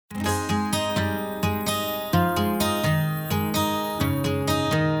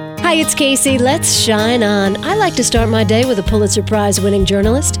Hi, it's Casey. Let's shine on. I like to start my day with a Pulitzer Prize-winning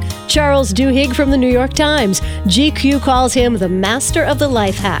journalist, Charles Duhigg from the New York Times. GQ calls him the master of the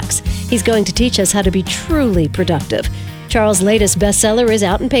life hacks. He's going to teach us how to be truly productive. Charles' latest bestseller is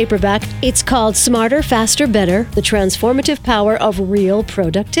out in paperback. It's called Smarter, Faster, Better, The Transformative Power of Real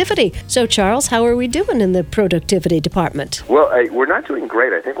Productivity. So, Charles, how are we doing in the productivity department? Well, we're not doing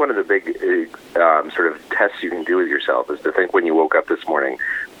great. I think one of the big sort of tests you can do with yourself is to think when you woke up this morning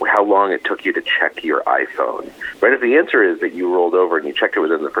how long it took you to check your iPhone. Right? If the answer is that you rolled over and you checked it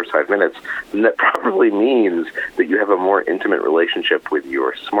within the first 5 minutes, then that probably means that you have a more intimate relationship with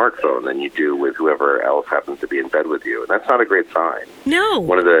your smartphone than you do with whoever else happens to be in bed with you. And that's not a great sign. No.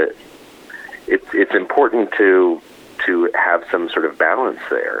 It's important to have some sort of balance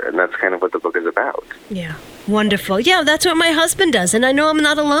there, and that's kind of what the book is about. Yeah. Wonderful. Yeah, that's what my husband does, and I know I'm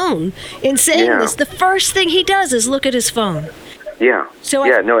not alone in saying this. The first thing he does is look at his phone. Yeah. So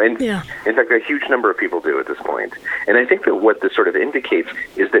in fact, a huge number of people do at this point. And I think that what this sort of indicates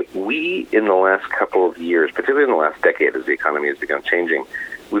is that we, in the last couple of years, particularly in the last decade as the economy has begun changing,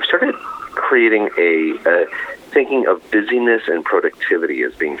 we've started creating a thinking of busyness and productivity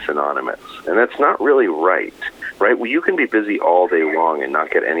as being synonymous. And that's not really right? Well, you can be busy all day long and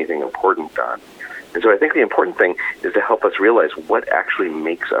not get anything important done. And so I think the important thing is to help us realize what actually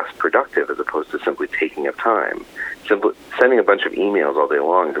makes us productive as opposed to simply taking up time. Simply sending a bunch of emails all day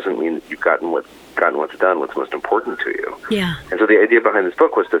long doesn't mean that you've gotten what's done, what's most important to you. Yeah. And so the idea behind this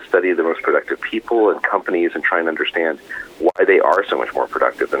book was to study the most productive people and companies and try and understand why they are so much more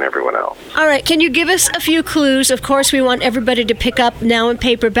productive than everyone else. All right. Can you give us a few clues? Of course, we want everybody to pick up now in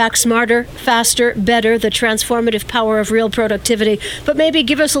paperback Smarter, Faster, Better, The Transformative Power of Real Productivity. But maybe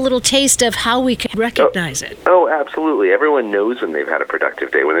give us a little taste of how we can recognize it. Oh, absolutely. Everyone knows when they've had a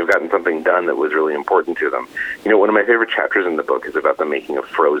productive day, when they've gotten something done that was really important to them. You know, one of my favorite chapters in the book is about the making of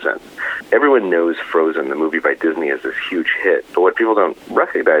Frozen. Everyone knows Frozen, the movie by Disney, is this huge hit. But what people don't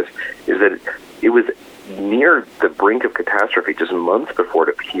recognize is that it was near the brink of catastrophe just months before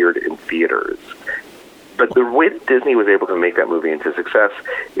it appeared in theaters. But the way that Disney was able to make that movie into success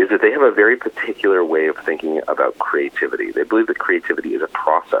is that they have a very particular way of thinking about creativity. They believe that creativity is a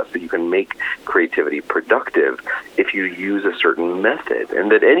process, that you can make creativity productive if you use a certain method,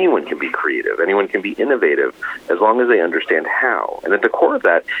 and that anyone can be creative, anyone can be innovative, as long as they understand how. And at the core of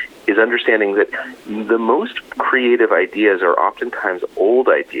that is understanding that the most creative ideas are oftentimes old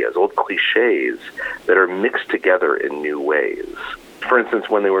ideas, old cliches that are mixed together in new ways. For instance,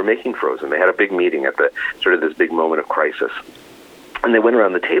 when they were making Frozen, they had a big meeting at the sort of this big moment of crisis. And they went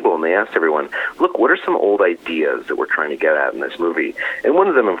around the table and they asked everyone, look, what are some old ideas that we're trying to get at in this movie? And one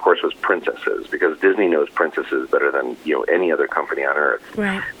of them, of course, was princesses, because Disney knows princesses better than any other company on earth.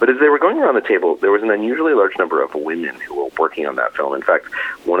 Right. But as they were going around the table, there was an unusually large number of women who were working on that film. In fact,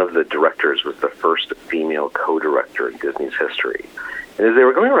 one of the directors was the first female co-director in Disney's history. And as they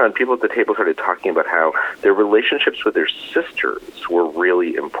were going around, people at the table started talking about how their relationships with their sisters were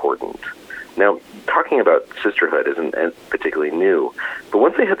really important. Now, talking about sisterhood isn't particularly new, but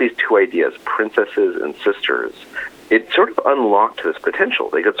once they had these two ideas, princesses and sisters, it sort of unlocked this potential.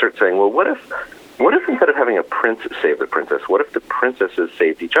 They could start saying, well, what if instead of having a prince save the princess, what if the princesses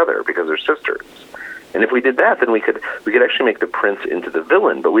saved each other because they're sisters? And if we did that, then we could actually make the prince into the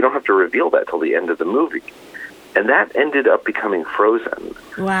villain, but we don't have to reveal that till the end of the movie. And that ended up becoming Frozen.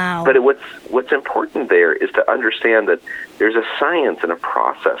 Wow. But what's important there is to understand that there's a science and a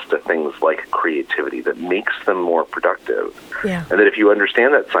process to things like creativity that makes them more productive. Yeah. And that if you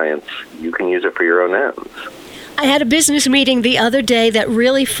understand that science, you can use it for your own ends. I had a business meeting the other day that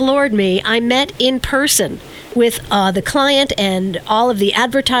really floored me. I met in person with the client and all of the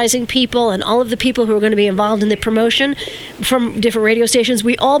advertising people and all of the people who are going to be involved in the promotion from different radio stations.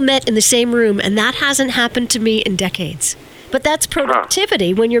 We all met in the same room, and that hasn't happened to me in decades. But that's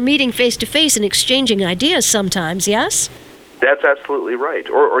productivity when you're meeting face-to-face and exchanging ideas sometimes, yes? That's absolutely right.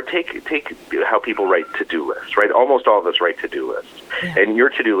 Or take how people write to-do lists, right? Almost all of us write to-do lists. Yeah. And your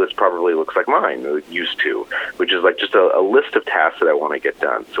to-do list probably looks like mine, it used to, which is like just a list of tasks that I want to get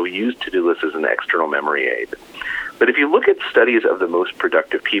done. So we use to-do lists as an external memory aid. But if you look at studies of the most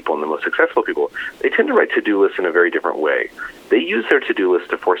productive people and the most successful people, they tend to write to-do lists in a very different way. They use their to-do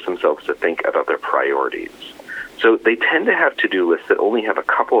list to force themselves to think about their priorities. So they tend to have to-do lists that only have a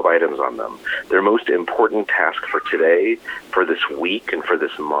couple of items on them. Their most important task for today, for this week, and for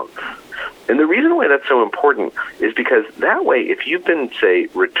this month. And the reason why that's so important is because that way, if you've been, say,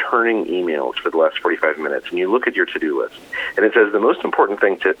 returning emails for the last 45 minutes, and you look at your to-do list, and it says the most important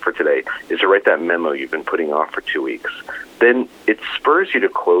thing for today is to write that memo you've been putting off for 2 weeks, then it spurs you to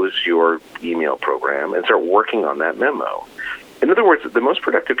close your email program and start working on that memo. In other words, the most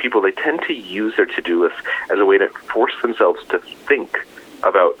productive people, they tend to use their to-do list as a way to force themselves to think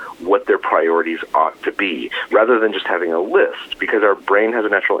about what their priorities ought to be, rather than just having a list, because our brain has a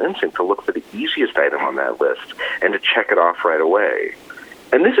natural instinct to look for the easiest item on that list and to check it off right away.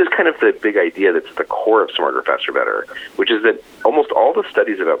 And this is kind of the big idea that's at the core of Smarter, Faster, Better, which is that almost all the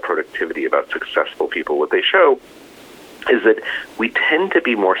studies about productivity, about successful people, what they show is that we tend to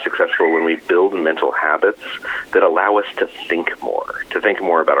be more successful when we build mental habits that allow us to think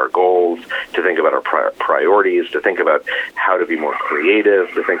more about our goals, to think about our priorities, to think about how to be more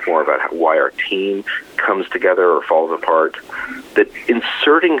creative, to think more about why our team comes together or falls apart. That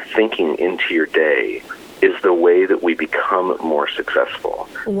inserting thinking into your day is the way that we become more successful.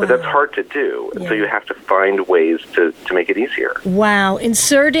 Wow. But that's hard to do, and so you have to find ways to make it easier. Wow,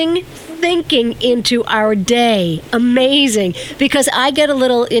 inserting thinking into our day. Amazing. Because I get a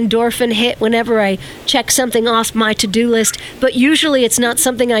little endorphin hit whenever I check something off my to-do list, but usually it's not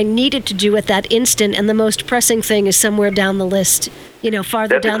something I needed to do at that instant, and the most pressing thing is somewhere down the list.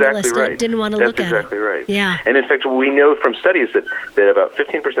 Farther That's down exactly the list. Right. I didn't want to look at it. That's exactly right. Yeah. And in fact, we know from studies that about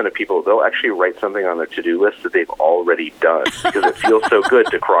 15% of people, they'll actually write something on their to-do list that they've already done because it feels so good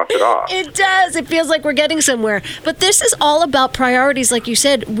to cross it off. It does. It feels like we're getting somewhere. But this is all about priorities, like you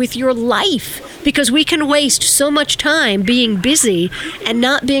said, with your life, because we can waste so much time being busy and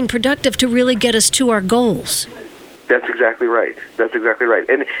not being productive to really get us to our goals. That's exactly right.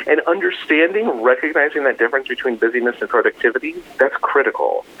 And understanding, recognizing that difference between busyness and productivity, that's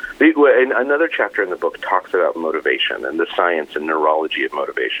critical. And another chapter in the book talks about motivation and the science and neurology of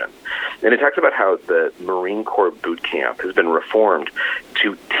motivation. And it talks about how the Marine Corps boot camp has been reformed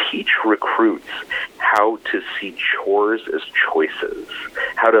to teach recruits how to see chores as choices,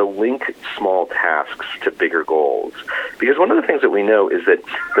 how to link small tasks to bigger goals. Because one of the things that we know is that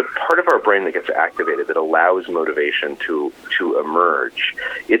the part of our brain that gets activated that allows motivation to emerge,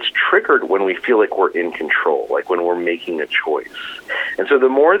 it's triggered when we feel like we're in control, like when we're making a choice. And so the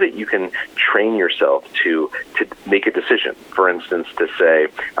more that you can train yourself to make a decision, for instance, to say,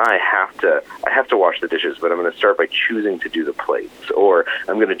 I have to wash the dishes, but I'm going to start by choosing to do the plates, or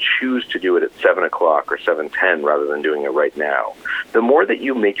I'm going to choose to do it at 7 o'clock or 7:10 rather than doing it right now. The more that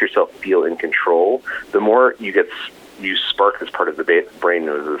you make yourself feel in control, the more you spark this part of the brain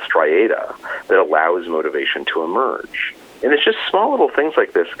known as the striata that allows motivation to emerge. And it's just small little things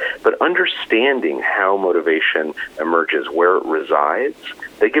like this, but understanding how motivation emerges, where it resides,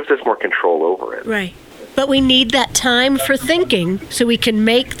 that gives us more control over it. Right. But we need that time for thinking so we can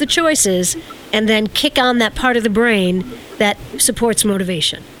make the choices and then kick on that part of the brain that supports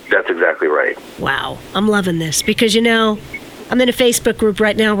motivation. That's exactly right. Wow. I'm loving this because, I'm in a Facebook group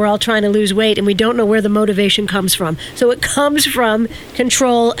right now. We're all trying to lose weight, and we don't know where the motivation comes from. So it comes from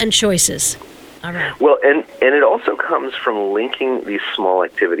control and choices. All right. Well, and it also comes from linking these small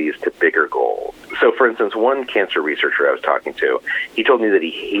activities to bigger goals. So, for instance, one cancer researcher I was talking to, he told me that he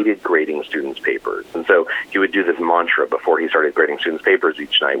hated grading students' papers. And so he would do this mantra before he started grading students' papers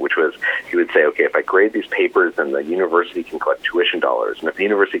each night, which was he would say, okay, if I grade these papers, then the university can collect tuition dollars. And if the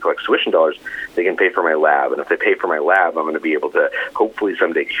university collects tuition dollars, they can pay for my lab. And if they pay for my lab, I'm going to be able to hopefully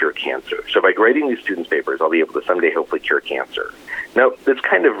someday cure cancer. So by grading these students' papers, I'll be able to someday hopefully cure cancer. Now, it's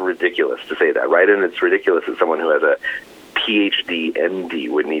kind of ridiculous to say that, right? And it's ridiculous that someone who has a PhD, MD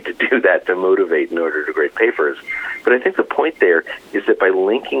would need to do that to motivate in order to grade papers. But I think the point there is that by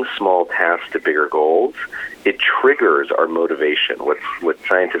linking small tasks to bigger goals, it triggers our motivation, what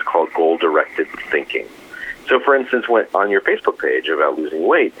scientists call goal-directed thinking. So, for instance, when on your Facebook page about losing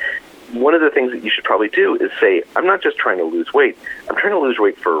weight, one of the things that you should probably do is say, I'm not just trying to lose weight. I'm trying to lose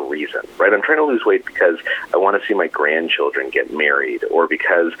weight for a reason, right? I'm trying to lose weight because I want to see my grandchildren get married, or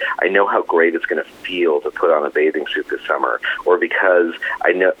because I know how great it's going to feel to put on a bathing suit this summer, or because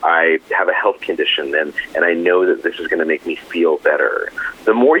I know I have a health condition and I know that this is going to make me feel better.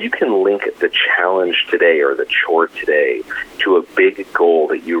 The more you can link the challenge today or the chore today to a big goal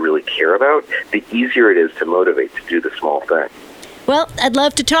that you really care about, the easier it is to motivate to do the small thing. Well, I'd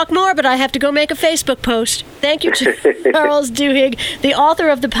love to talk more, but I have to go make a Facebook post. Thank you, Charles Duhigg, the author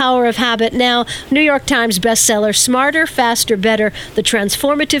of The Power of Habit, now New York Times bestseller, Smarter, Faster, Better, The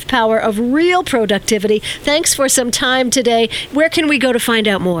Transformative Power of Real Productivity. Thanks for some time today. Where can we go to find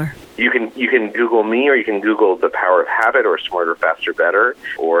out more? You can Google me, or you can Google The Power of Habit or Smarter, Faster, Better.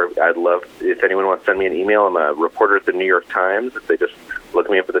 Or I'd love, if anyone wants to send me an email, I'm a reporter at the New York Times. If they just look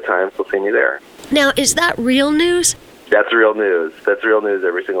me up at the Times, they'll see me there. Now, is that real news? That's real news. That's real news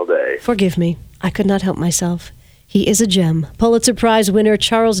every single day. Forgive me. I could not help myself. He is a gem. Pulitzer Prize winner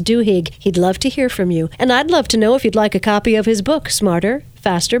Charles Duhigg. He'd love to hear from you. And I'd love to know if you'd like a copy of his book, Smarter,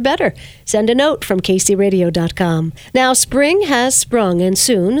 Faster, better. Send a note from kcradio.com. Now, spring has sprung, and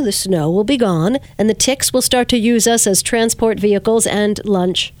soon the snow will be gone, and the ticks will start to use us as transport vehicles and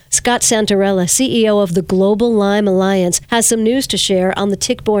lunch. Scott Santarella, CEO of the Global Lyme Alliance, has some news to share on the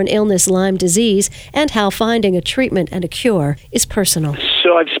tick-borne illness Lyme disease and how finding a treatment and a cure is personal.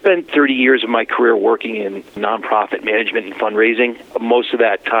 So I've spent 30 years of my career working in nonprofit management and fundraising. Most of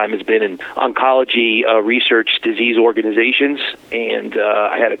that time has been in oncology research disease organizations, and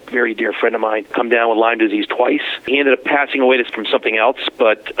I had a very dear friend of mine come down with Lyme disease twice. He ended up passing away from something else,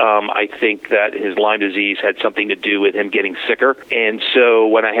 but I think that his Lyme disease had something to do with him getting sicker. And so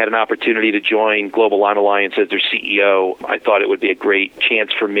when I had an opportunity to join Global Lyme Alliance as their CEO, I thought it would be a great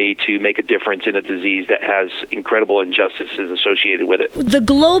chance for me to make a difference in a disease that has incredible injustices associated with it. The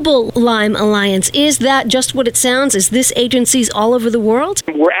Global Lyme Alliance, is that just what it sounds? Is this agencies all over the world?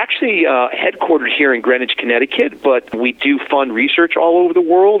 We're actually headquartered here in Greenwich, Connecticut, but we do fund research all over the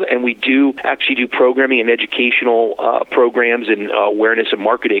world, and we do actually do programming and educational programs and awareness and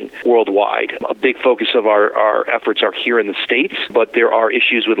marketing worldwide. A big focus of our efforts are here in the States, but there are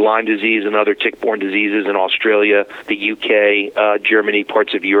issues with Lyme disease and other tick-borne diseases in Australia, the UK, Germany,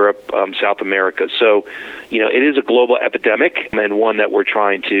 parts of Europe, South America. So, it is a global epidemic and one that we're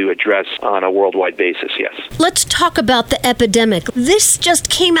trying to address on a worldwide basis, yes. Let's talk about the epidemic. This just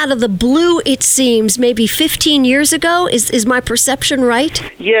came out of the blue, it seems, maybe 15 years ago. Is my perception right?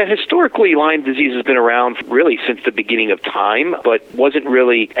 Yeah, historically, Lyme disease has been around really since the beginning of time, but wasn't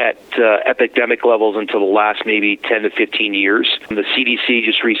really at epidemic levels until the last maybe 10 to 15 years. The CDC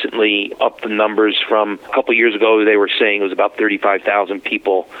just recently upped the numbers from a couple years ago. They were saying it was about 35,000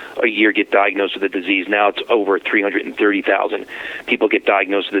 people a year get diagnosed with the disease. Now it's over 330,000 people get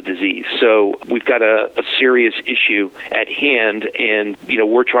diagnosed with the disease. So we've got a serious issue at hand, and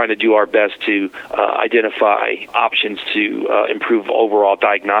we're trying to do our best to identify options to improve overall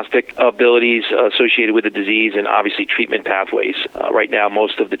diagnostic abilities associated with the disease and obviously treatment pathways. Right now,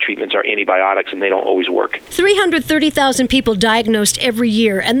 most of the treatments are antibiotics, and they don't always work. 330,000 people diagnosed every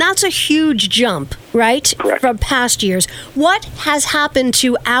year, and that's a huge jump, right? Correct. From past years. What has happened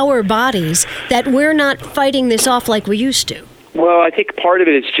to our bodies that we're not fighting this off like we used to? Well, I think part of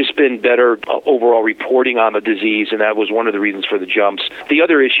it has just been better overall reporting on the disease, and that was one of the reasons for the jumps. The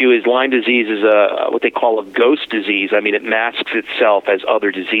other issue is Lyme disease is what they call a ghost disease. I mean, it masks itself as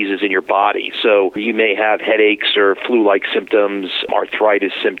other diseases in your body. So you may have headaches or flu-like symptoms,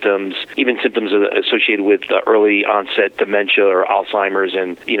 arthritis symptoms, even symptoms associated with early onset dementia or Alzheimer's,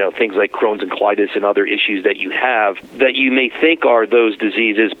 and things like Crohn's and colitis and other issues that you have that you may think are those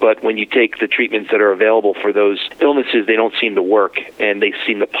diseases, but when you take the treatments that are available for those illnesses, they don't seem to work, and they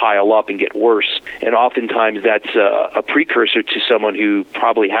seem to pile up and get worse. And oftentimes that's a precursor to someone who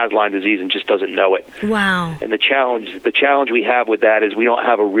probably has Lyme disease and just doesn't know it. Wow. And the challenge we have with that is we don't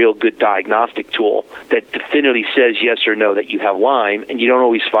have a real good diagnostic tool that definitively says yes or no that you have Lyme, and you don't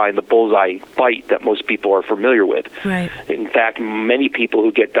always find the bullseye bite that most people are familiar with. Right. In fact, many people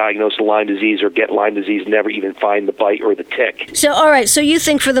who get diagnosed with Lyme disease or get Lyme disease never even find the bite or the tick. So, all right, so you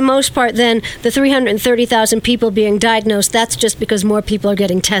think for the most part then the 330,000 people being diagnosed, that's just because more people are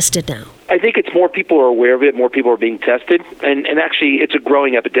getting tested now? I think it's more people are aware of it, more people are being tested, and actually it's a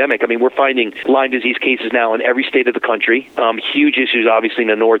growing epidemic. I mean, we're finding Lyme disease cases now in every state of the country. Huge issues, obviously, in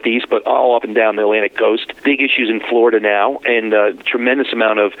the Northeast, but all up and down the Atlantic coast. Big issues in Florida now, and tremendous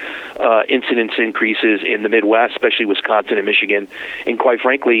amount of incidence increases in the Midwest, especially Wisconsin and Michigan, and quite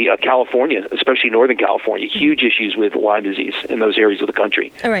frankly, California, especially Northern California. Huge issues with Lyme disease in those areas of the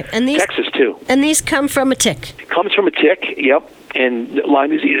country. All right, and Texas, too. And these come from a tick? Comes from a tick, yep. And Lyme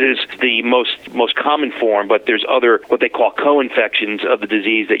disease is the most common form, but there's other what they call co-infections of the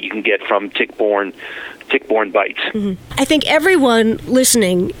disease that you can get from tick-borne bites. Mm-hmm. I think everyone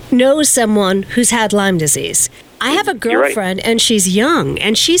listening knows someone who's had Lyme disease. I have a girlfriend, and she's young,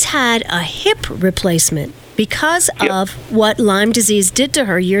 and she's had a hip replacement because of what Lyme disease did to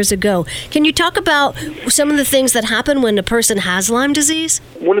her years ago. Can you talk about some of the things that happen when a person has Lyme disease?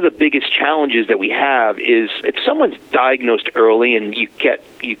 One of the biggest challenges that we have is if someone's diagnosed early and you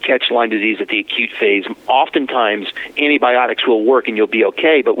catch Lyme disease at the acute phase, oftentimes antibiotics will work and you'll be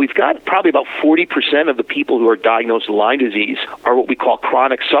okay, but we've got probably about 40% of the people who are diagnosed with Lyme disease are what we call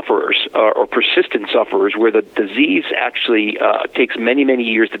chronic sufferers or persistent sufferers, where the disease actually takes many, many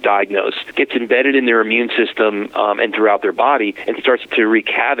years to diagnose, gets embedded in their immune system, system and throughout their body, and starts to wreak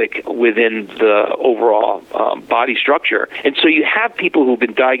havoc within the overall body structure. And so you have people who've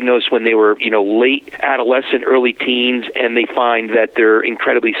been diagnosed when they were, late adolescent, early teens, and they find that they're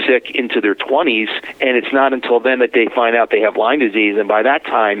incredibly sick into their 20s, and it's not until then that they find out they have Lyme disease, and by that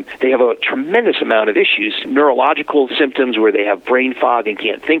time, they have a tremendous amount of issues, neurological symptoms where they have brain fog and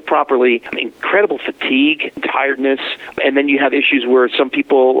can't think properly, incredible fatigue, tiredness, and then you have issues where some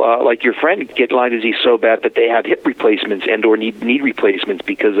people, like your friend, get Lyme disease so bad that they have hip replacements and or need knee replacements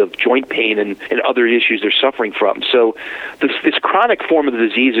because of joint pain and other issues they're suffering from. So this chronic form of the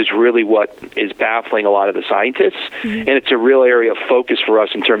disease is really what is baffling a lot of the scientists, and it's a real area of focus for us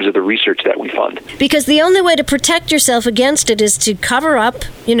in terms of the research that we fund. Because the only way to protect yourself against it is to cover up,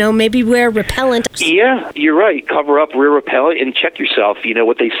 maybe wear repellent. Yeah, you're right. Cover up, wear repellent, and check yourself.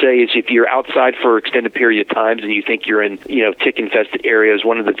 What they say is if you're outside for extended period of times and you think you're in, tick-infested areas,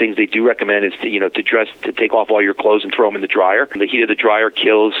 one of the things they do recommend is to take off all your clothes and throw them in the dryer. The heat of the dryer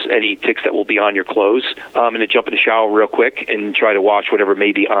kills any ticks that will be on your clothes, and then jump in the shower real quick and try to wash whatever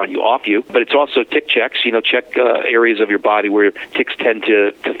may be on you off you. But it's also tick checks. Check areas of your body where ticks tend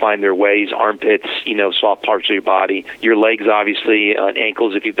to find their ways, armpits, soft parts of your body, your legs, obviously, and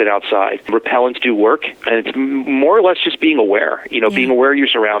ankles if you've been outside. Repellents do work, and it's more or less just being aware, being aware of your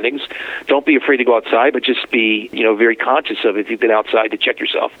surroundings. Don't be afraid to go outside, but just be, very conscious of it if you've been outside to check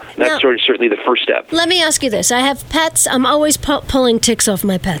yourself. That's certainly the first step. Let me ask you this. I have pets. I'm always pulling ticks off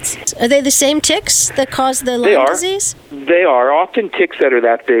my pets. Are they the same ticks that cause the Lyme disease? They are. Often ticks that are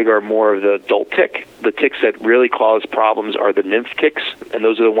that big are more of the adult tick. The ticks that really cause problems are the nymph ticks, and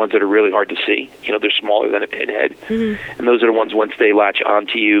those are the ones that are really hard to see. They're smaller than a pinhead, and those are the ones once they latch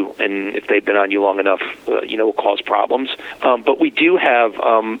onto you, and if they've been on you long enough, will cause problems. But we do have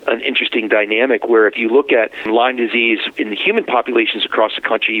an interesting dynamic where if you look at Lyme disease in the human populations across the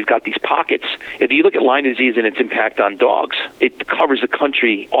country, you've got these pockets. If you look at Lyme disease and its impact on dogs, it covers the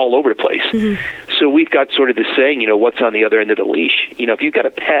country all over the place. So we've got sort of this saying, what's on the other end of the leash? If you've got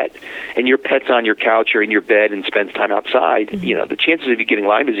a pet and your pet's on your couch or in your bed and spends time outside, the chances of you getting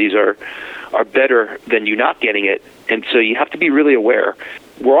Lyme disease are better than you not getting it. And so you have to be really aware.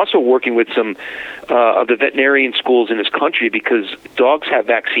 We're also working with some of the veterinarian schools in this country because dogs have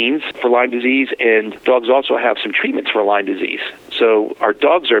vaccines for Lyme disease, and dogs also have some treatments for Lyme disease. So our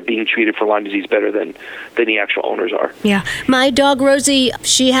dogs are being treated for Lyme disease better than the actual owners are. Yeah. My dog, Rosie,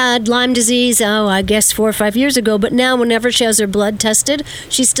 she had Lyme disease, I guess 4 or 5 years ago, but now whenever she has her blood tested,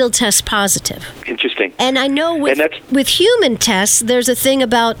 she still tests positive. Interesting. And I know with human tests, there's a thing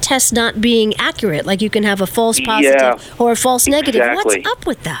about tests not being accurate, like you can have a false positive or a false negative. Exactly. What's up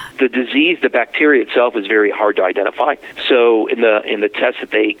with that? The disease, the bacteria itself is very hard to identify. So in the tests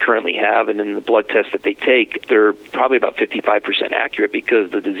that they currently have and in the blood tests that they take, they're probably about 55% accurate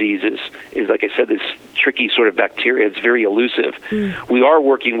because the disease is like I said, this tricky sort of bacteria. It's very elusive. We are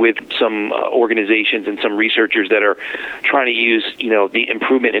working with some organizations and some researchers that are trying to use, the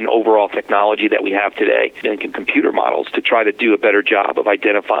improvement in overall technology that we have today and computer models to try to do a better job of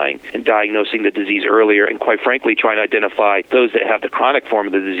identifying and diagnosing the disease earlier, and quite frankly, trying to identify those that have the chronic form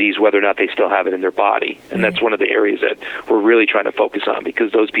of the disease, whether or not they still have it in their body. And that's one of the areas that we're really trying to focus on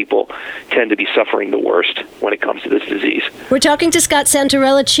because those people tend to be suffering the worst when it comes to this disease. We're talking to Scott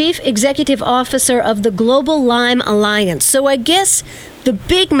Santarella, Chief Executive Officer of the Global Lyme Alliance. So I guess the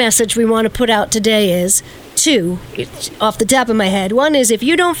big message we want to put out today is two, off the top of my head. One is if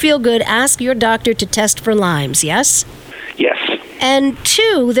you don't feel good, ask your doctor to test for Lymes, yes? Yes. And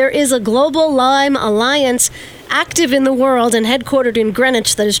two, there is a Global Lyme Alliance active in the world and headquartered in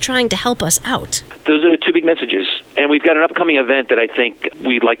Greenwich that is trying to help us out. Those are the two big messages. And we've got an upcoming event that I think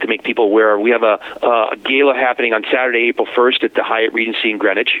we'd like to make people aware of. We have a gala happening on Saturday, April 1st at the Hyatt Regency in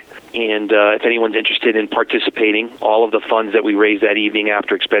Greenwich. And if anyone's interested in participating, all of the funds that we raise that evening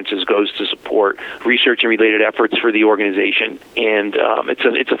after expenses goes to support research and related efforts for the organization. And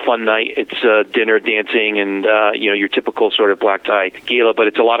it's a fun night. It's dinner, dancing, and your typical sort of black tie gala. But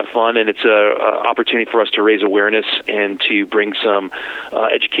it's a lot of fun, and it's an opportunity for us to raise awareness and to bring some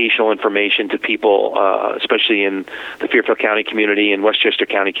educational information to people, especially in the Fairfield County community and Westchester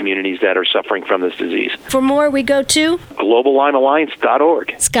County communities that are suffering from this disease. For more, we go to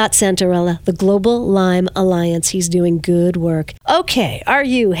globallymealliance.org. Scott Santarella, the Global Lyme Alliance. He's doing good work. Okay, are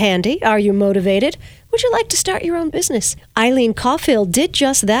you handy? Are you motivated? Would you like to start your own business? Eileen Caulfield did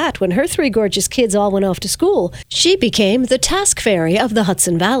just that when her 3 gorgeous kids all went off to school. She became the task fairy of the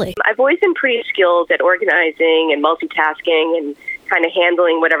Hudson Valley. I've always been pretty skilled at organizing and multitasking and kind of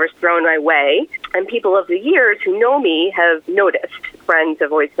handling whatever's thrown my way. And people of the years who know me have noticed. friends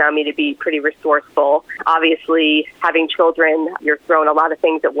have always found me to be pretty resourceful. Obviously, having children, you're throwing a lot of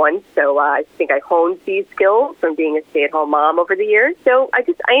things at once, so I think I honed these skills from being a stay-at-home mom over the years. So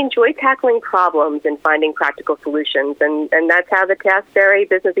I enjoy tackling problems and finding practical solutions, and that's how the Task Fairy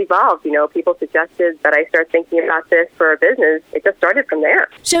business evolved. People suggested that I start thinking about this for a business. It just started from there.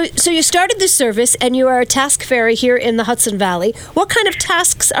 So you started this service, and you are a Task Fairy here in the Hudson Valley. What kind of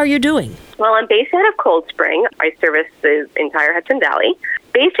tasks are you doing? Well, I'm based out of Cold Spring. I service the entire Hudson Valley.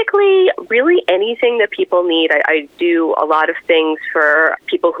 Basically, really anything that people need. I do a lot of things for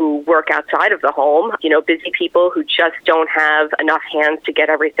people who work outside of the home, busy people who just don't have enough hands to get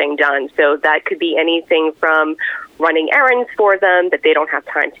everything done. So that could be anything from running errands for them that they don't have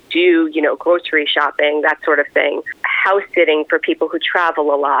time to do, grocery shopping, that sort of thing. House sitting for people who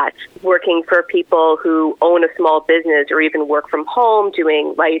travel a lot, working for people who own a small business or even work from home,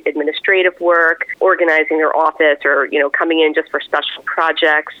 doing light administrative work, organizing their office or, coming in just for special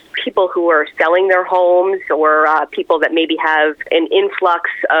projects, people who are selling their homes or people that maybe have an influx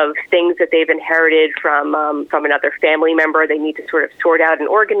of things that they've inherited from another family member they need to sort of sort out and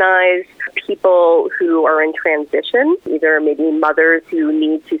organize, people who are in transition, either maybe mothers who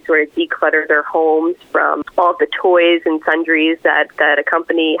need to sort of declutter their homes from all the toys and sundries that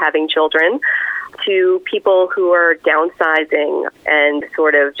accompany having children, to people who are downsizing and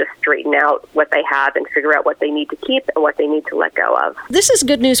sort of just straighten out what they have and figure out what they need to keep and what they need to let go of. This is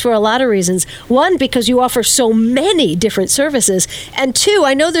good news for a lot of reasons. One, because you offer so many different services. And two,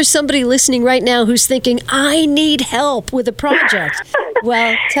 I know there's somebody listening right now who's thinking, I need help with a project.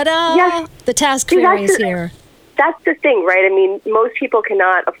 Well, ta-da! Yes. The Task Fairy is here. That's the thing, right? I mean, most people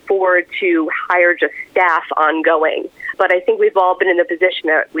cannot afford to hire just staff ongoing. But I think we've all been in the position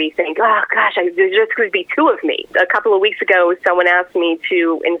that we think, oh, gosh, there's just going to be two of me. A couple of weeks ago, someone asked me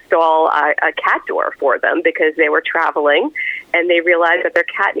to install a cat door for them because they were traveling, and they realized that their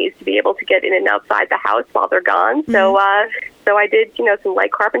cat needs to be able to get in and outside the house while they're gone. Mm-hmm. So I did, some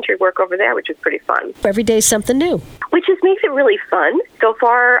light carpentry work over there, which was pretty fun. Every day is something new. Which just makes it really fun. So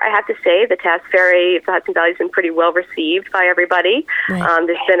far, I have to say, the Task Fairy of the Hudson Valley has been pretty well received by everybody. Right.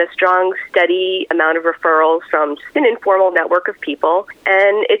 There's been a strong, steady amount of referrals from just an informal network of people.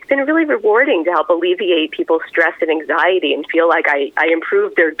 And it's been really rewarding to help alleviate people's stress and anxiety and feel like I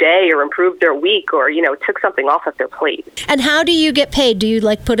improved their day or improved their week or, took something off of their plate. And how do you get paid? Do you,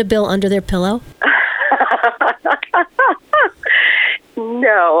 put a bill under their pillow?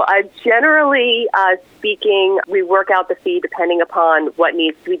 No. Generally speaking, we work out the fee depending upon what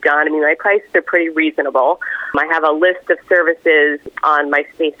needs to be done. I mean, my prices are pretty reasonable. I have a list of services on my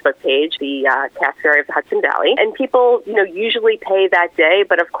Facebook page, the Task Fairy of the Hudson Valley, and people, usually pay that day,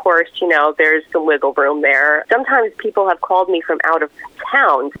 but of course, there's some wiggle room there. Sometimes people have called me from out of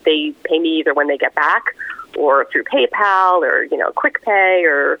town. They pay me either when they get back or through PayPal or, Quick Pay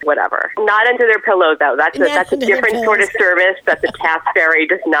or whatever. Not under their pillow, though. That's a different sort of service that the Task Fairy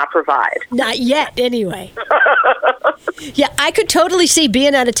does not provide. Not yet, anyway. Yeah, I could totally see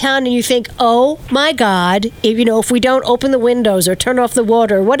being out of town and you think, oh, my God, if we don't open the windows or turn off the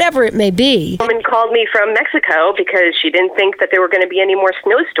water, or whatever it may be. A woman called me from Mexico because she didn't think that there were going to be any more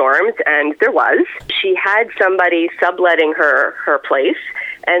snowstorms, and there was. She had somebody subletting her place.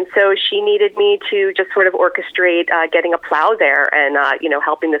 And so she needed me to just sort of orchestrate getting a plow there and,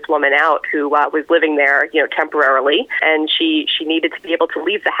 helping this woman out who was living there, temporarily. And she needed to be able to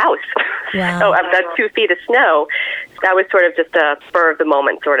leave the house. Wow. So that's 2 feet of snow. That was sort of just a spur of the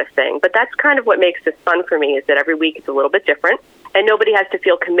moment sort of thing. But that's kind of what makes this fun for me is that every week it's a little bit different. And nobody has to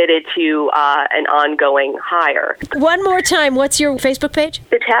feel committed to an ongoing hire. One more time, what's your Facebook page?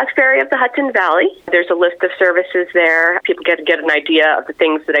 The Task Fairy of the Hudson Valley. There's a list of services there. People get to get an idea of the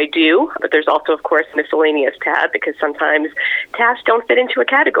things that I do. But there's also, of course, miscellaneous tab because sometimes tasks don't fit into a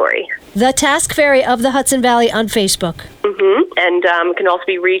category. The Task Fairy of the Hudson Valley on Facebook. Mm-hmm. And can also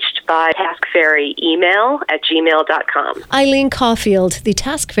be reached by taskfairyemail@gmail.com. Eileen Caulfield, the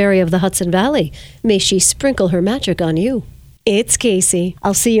Task Fairy of the Hudson Valley. May she sprinkle her magic on you. It's Casey.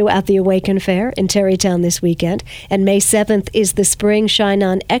 I'll see you at the Awaken Fair in Terrytown this weekend. And May 7th is the Spring Shine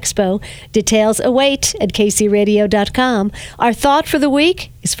On Expo. Details await at kcradio.com. Our thought for the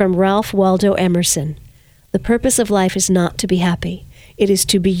week is from Ralph Waldo Emerson. The purpose of life is not to be happy. It is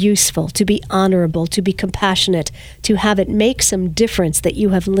to be useful, to be honorable, to be compassionate, to have it make some difference that you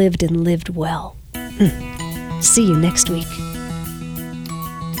have lived and lived well. See you next week.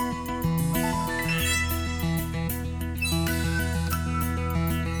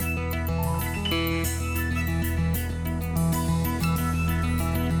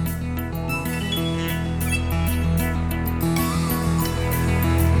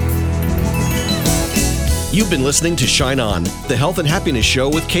 You've been listening to Shine On, the Health and Happiness Show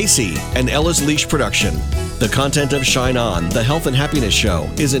with Casey, an Ella's Leash production. The content of Shine On, the Health and Happiness Show,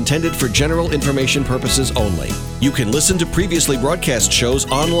 is intended for general information purposes only. You can listen to previously broadcast shows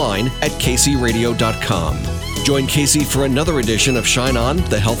online at kcradio.com. Join Casey for another edition of Shine On,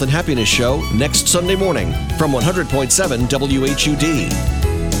 the Health and Happiness Show next Sunday morning from 100.7 WHUD.